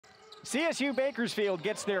CSU Bakersfield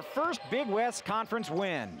gets their first Big West Conference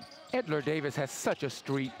win. Edler Davis has such a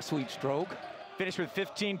sweet stroke. Finished with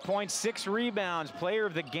 15 points, 6 rebounds. Player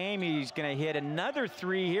of the game, he's going to hit another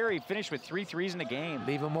 3 here. He finished with 3 threes in the game.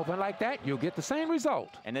 Leave him open like that, you'll get the same result.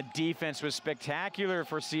 And the defense was spectacular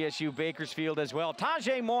for CSU Bakersfield as well.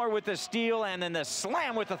 Tajay Moore with the steal and then the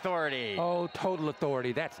slam with authority. Oh, total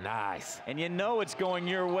authority, that's nice. And you know it's going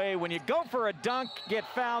your way when you go for a dunk, get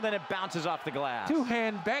fouled, and it bounces off the glass.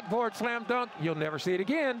 Two-hand backboard slam dunk, you'll never see it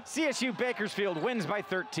again. CSU Bakersfield wins by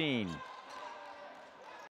 13.